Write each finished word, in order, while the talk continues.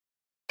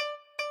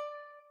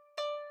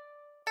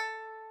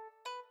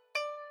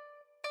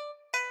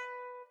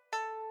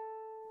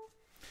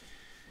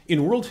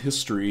In world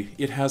history,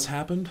 it has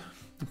happened,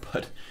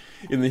 but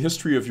in the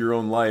history of your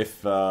own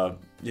life,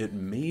 it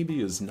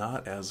maybe is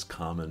not as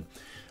common.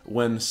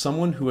 When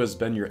someone who has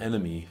been your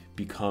enemy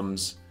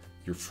becomes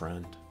your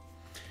friend.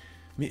 I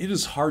mean, it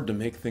is hard to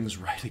make things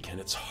right again.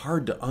 It's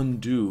hard to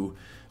undo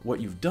what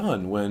you've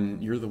done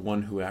when you're the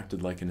one who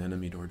acted like an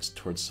enemy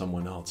towards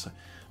someone else.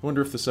 I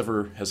wonder if this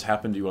ever has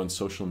happened to you on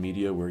social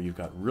media where you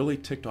got really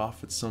ticked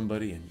off at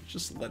somebody and you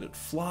just let it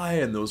fly,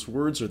 and those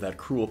words or that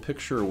cruel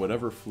picture or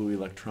whatever flew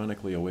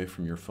electronically away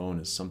from your phone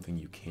is something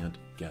you can't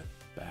get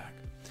back.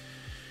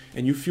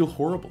 And you feel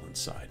horrible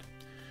inside.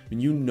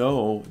 And you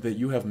know that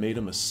you have made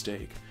a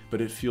mistake,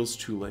 but it feels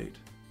too late.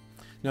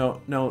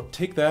 Now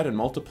take that and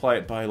multiply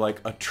it by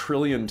like 1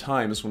 trillion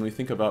times when we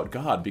think about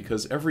God,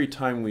 because every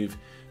time we've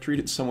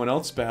treated someone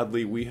else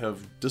badly, we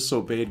have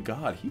disobeyed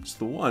God. He's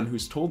the one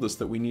who's told us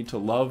that we need to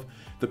love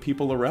the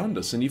people around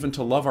us and even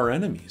to love our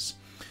enemies.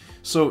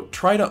 So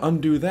try to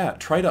undo that.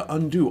 Try to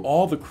undo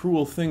all the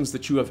cruel things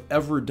that you have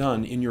ever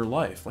done in your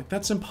life. Like,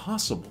 that's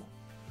impossible.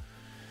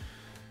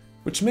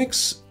 Which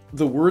makes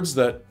the words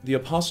that the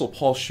Apostle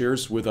Paul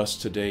shares with us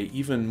today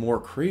even more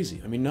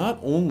crazy. I mean, not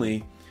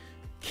only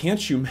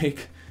can't you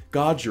make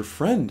God your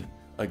friend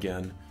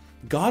again,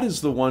 God is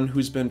the one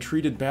who's been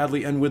treated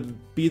badly and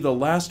would be the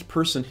last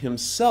person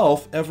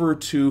himself ever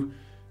to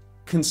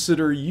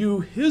consider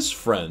you his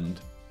friend.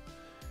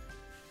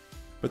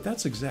 But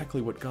that's exactly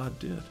what God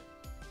did.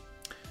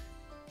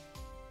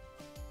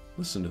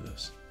 Listen to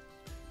this.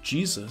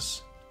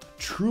 Jesus,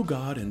 true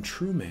God and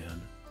true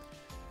man,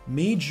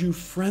 made you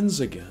friends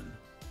again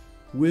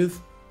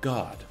with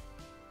God,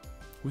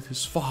 with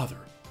his Father.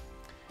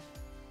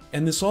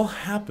 And this all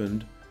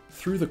happened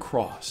through the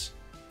cross.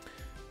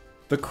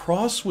 The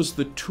cross was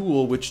the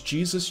tool which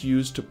Jesus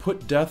used to put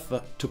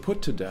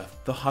to death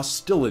the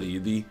hostility,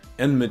 the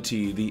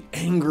enmity, the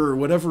anger,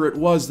 whatever it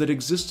was that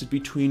existed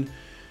between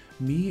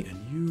me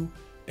and you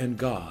and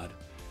God,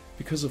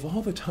 because of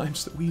all the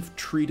times that we've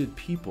treated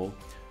people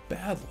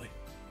badly.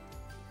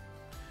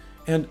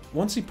 And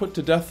once he put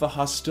to death the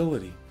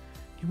hostility,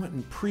 he went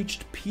and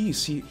preached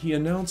peace. He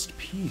announced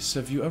peace.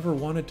 Have you ever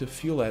wanted to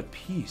feel at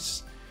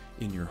peace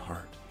in your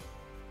heart?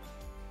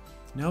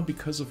 Now,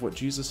 because of what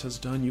Jesus has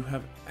done, you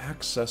have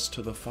access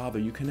to the Father.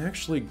 You can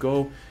actually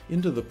go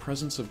into the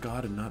presence of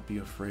God and not be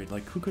afraid.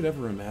 Like, who could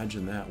ever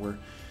imagine that, where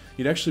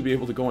you'd actually be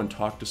able to go and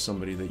talk to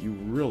somebody that you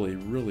really,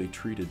 really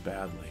treated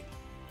badly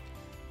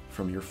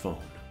from your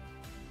phone?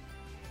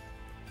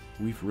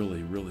 We've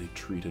really, really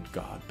treated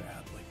God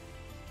badly.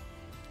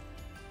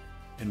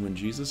 And when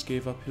Jesus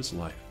gave up his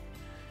life,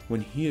 when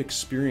he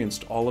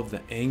experienced all of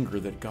the anger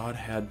that God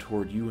had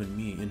toward you and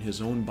me in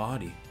his own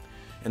body,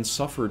 and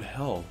suffered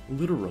hell,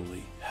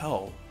 literally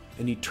hell,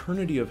 an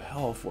eternity of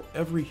hell for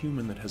every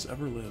human that has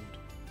ever lived.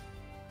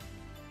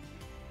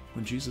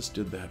 When Jesus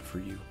did that for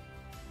you,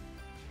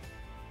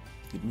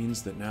 it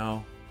means that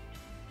now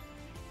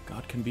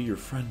God can be your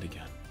friend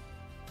again.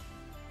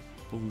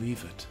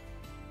 Believe it.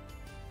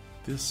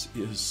 This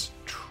is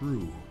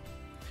true.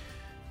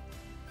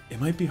 It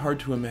might be hard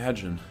to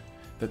imagine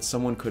that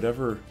someone could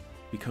ever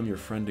become your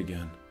friend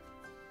again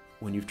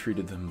when you've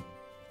treated them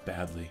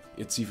badly.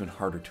 It's even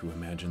harder to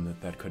imagine that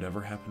that could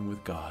ever happen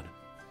with God.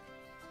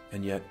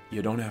 And yet,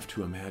 you don't have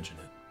to imagine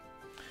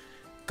it.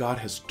 God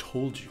has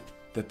told you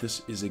that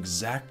this is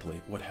exactly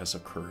what has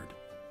occurred.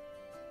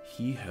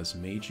 He has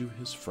made you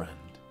his friend.